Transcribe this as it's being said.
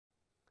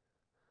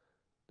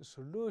The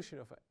solution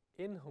of an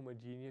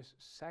inhomogeneous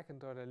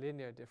second-order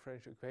linear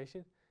differential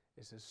equation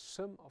is the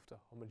sum of the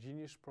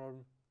homogeneous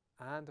problem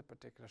and the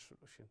particular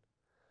solution.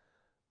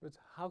 But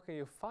how can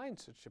you find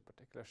such a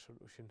particular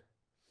solution?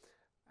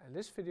 In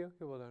this video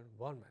you will learn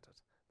one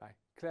method by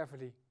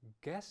cleverly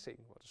guessing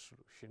what the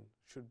solution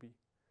should be.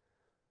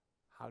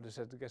 How does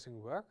that guessing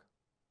work?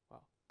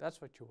 Well, that's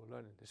what you will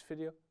learn in this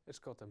video. It's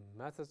called the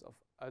method of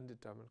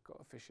undetermined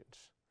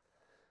coefficients.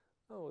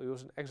 I will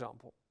use an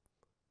example.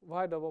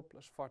 Y double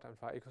plus 4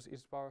 times y equals e to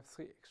the power of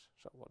 3x.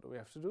 So what do we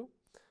have to do?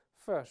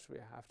 First we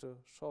have to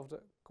solve the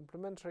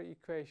complementary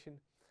equation.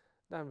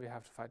 Then we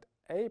have to find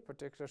a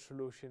particular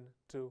solution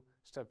to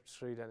step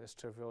 3. Then it's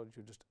trivial,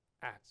 you just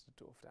add the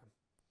two of them.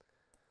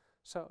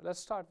 So let's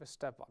start with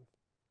step 1.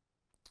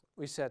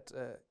 We set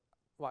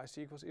yc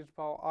equals e to the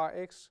power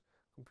rx,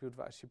 compute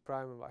yc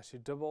prime and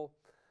yc double.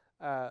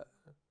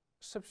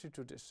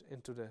 Substitute this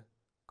into the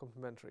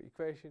complementary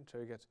equation, so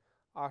you get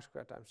r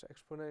squared times the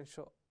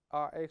exponential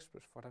rx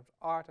plus 4 times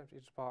r times e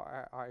to the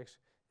power rx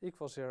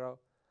equals 0.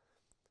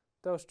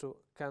 Those two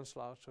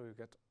cancel out, so you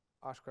get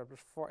r squared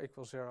plus 4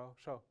 equals 0.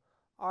 So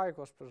r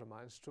equals plus or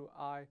minus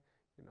 2i.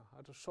 You know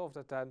how to solve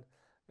that then.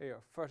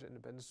 Your first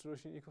independent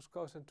solution equals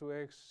cosine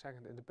 2x,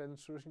 second independent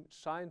solution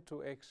sine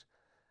 2x,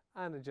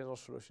 and the general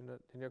solution, the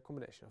linear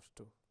combination of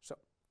the two. So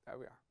there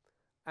we are.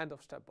 End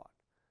of step 1.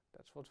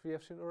 That's what we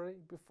have seen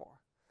already before.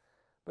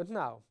 But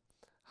now,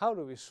 how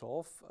do we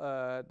solve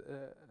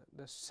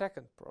the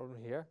second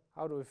problem here?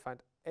 How do we find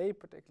a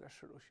particular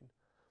solution?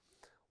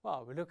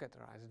 Well, we look at the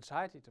right hand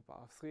side, e to the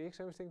power of 3x,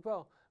 and we think,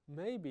 well,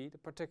 maybe the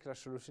particular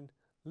solution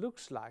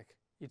looks like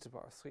e to the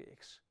power of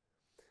 3x.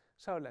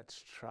 So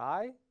let's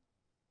try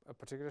a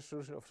particular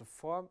solution of the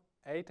form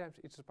a times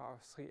e to the power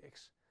of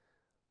 3x.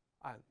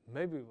 And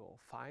maybe we'll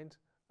find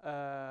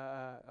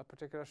a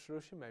particular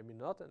solution, maybe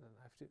not, and then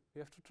we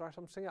have to try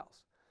something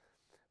else.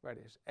 Where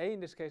it is a in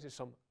this case is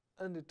some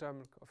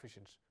undetermined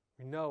coefficients.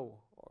 We know,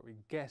 or we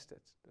guess,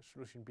 that the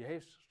solution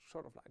behaves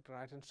sort of like the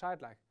right hand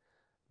side, like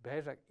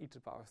behaves like e to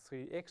the power of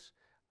 3x,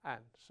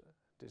 and so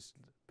this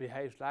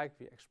behaves like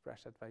we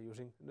express that by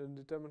using an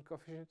undetermined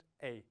coefficient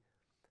a,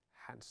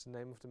 hence the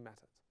name of the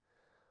method.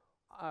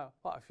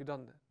 Well,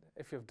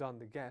 if you've done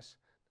the guess,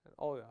 then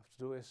all you have to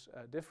do is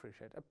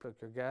differentiate and plug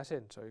your guess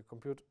in. So you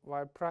compute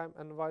y prime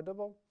and y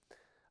double,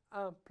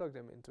 and plug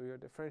them into your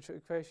differential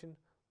equation.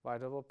 Y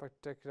double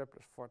particular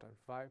plus 4 times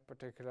y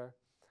particular,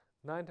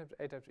 9 times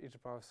a times e to the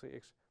power of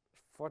 3x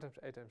plus 4 times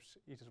a times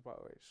e to the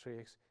power of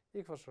 3x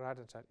equals right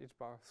hand side e to the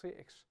power of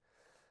 3x.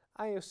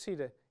 And you see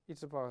the e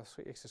to the power of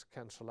 3x is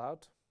cancelled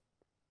out.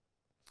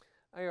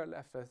 And you're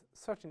left with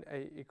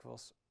 13a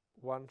equals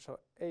 1, so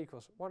a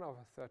equals 1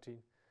 over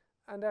 13.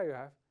 And there you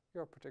have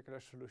your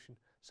particular solution.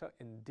 So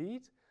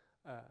indeed,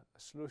 a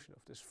solution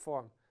of this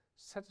form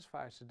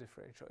satisfies the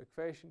differential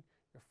equation.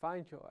 You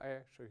find your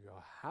a, so you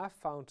have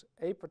found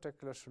a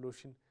particular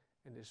solution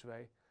in this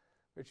way,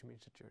 which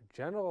means that your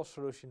general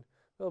solution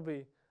will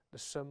be the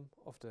sum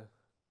of the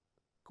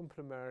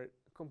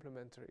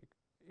complementary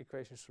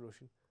equation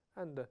solution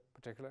and the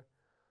particular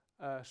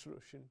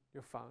solution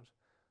you found.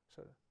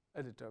 So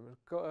a determined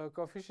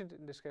coefficient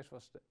in this case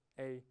was the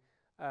a,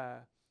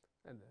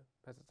 and the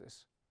method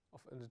is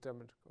of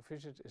undetermined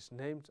coefficient is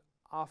named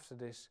after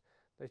this,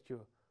 that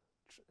you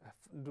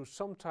do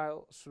some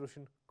trial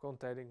solution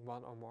containing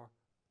one or more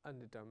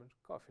undetermined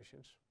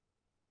coefficients.